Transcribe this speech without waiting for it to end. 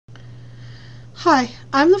Hi,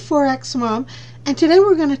 I'm the 4X Mom, and today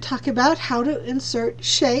we're going to talk about how to insert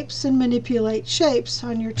shapes and manipulate shapes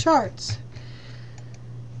on your charts.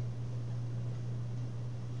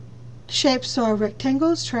 Shapes are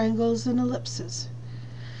rectangles, triangles, and ellipses.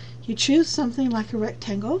 You choose something like a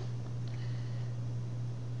rectangle.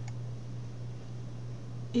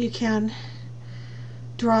 You can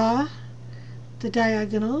draw the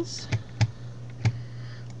diagonals.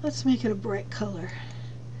 Let's make it a bright color.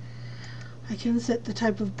 I can set the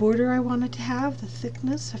type of border I want it to have, the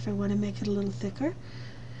thickness, if I want to make it a little thicker.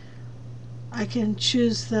 I can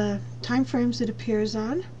choose the time frames it appears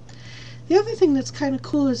on. The other thing that's kind of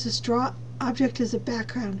cool is this draw object as a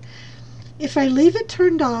background. If I leave it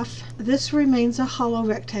turned off, this remains a hollow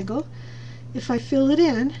rectangle. If I fill it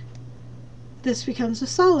in, this becomes a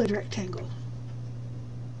solid rectangle.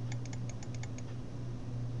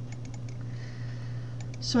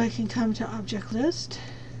 So I can come to Object List,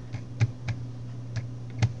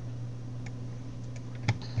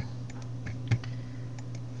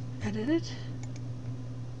 edit it,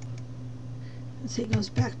 and see it goes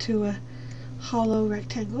back to a hollow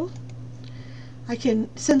rectangle. I can,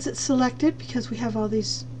 since it's selected, because we have all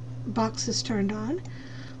these boxes turned on,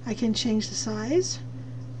 I can change the size.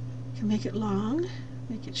 I can make it long,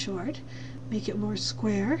 make it short, make it more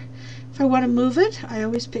square. If I want to move it, I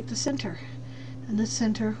always pick the center, and the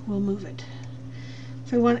center will move it.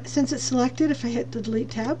 If I want, since it's selected, if I hit the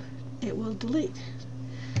delete tab, it will delete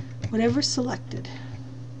whatever's selected.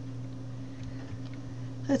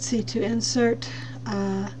 Let's see, to insert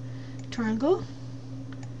a triangle,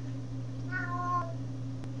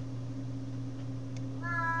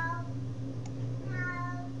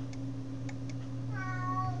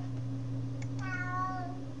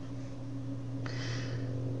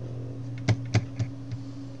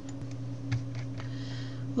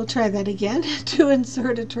 we'll try that again. To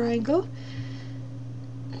insert a triangle,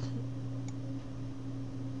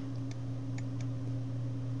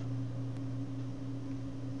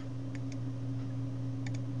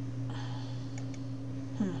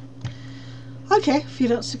 okay, if you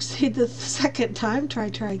don't succeed the second time, try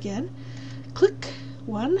again. Click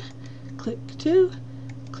 1, click 2,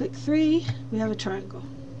 click 3, we have a triangle.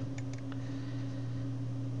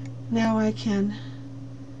 Now I can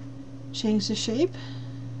change the shape.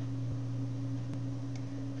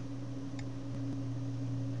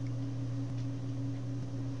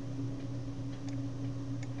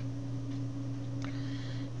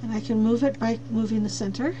 And I can move it by moving the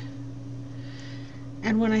center.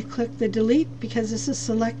 And when I click the delete, because this is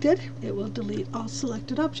selected, it will delete all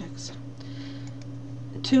selected objects.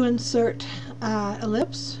 To insert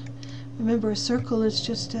ellipse, remember a circle is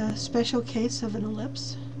just a special case of an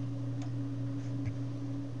ellipse.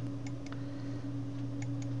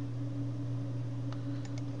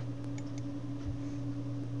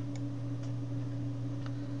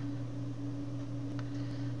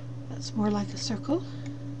 That's more like a circle,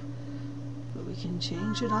 but we can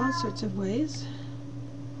change it all sorts of ways.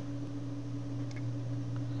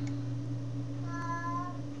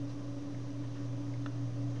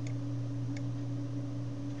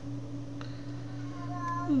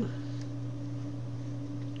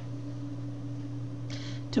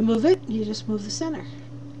 To move it, you just move the center.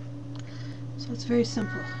 So it's very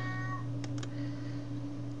simple.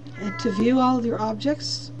 And to view all of your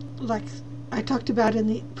objects, like I talked about in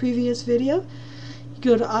the previous video, you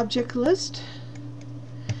go to Object List,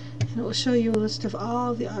 and it will show you a list of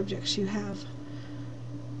all the objects you have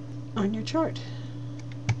on your chart.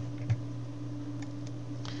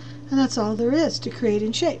 And that's all there is to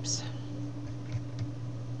creating shapes.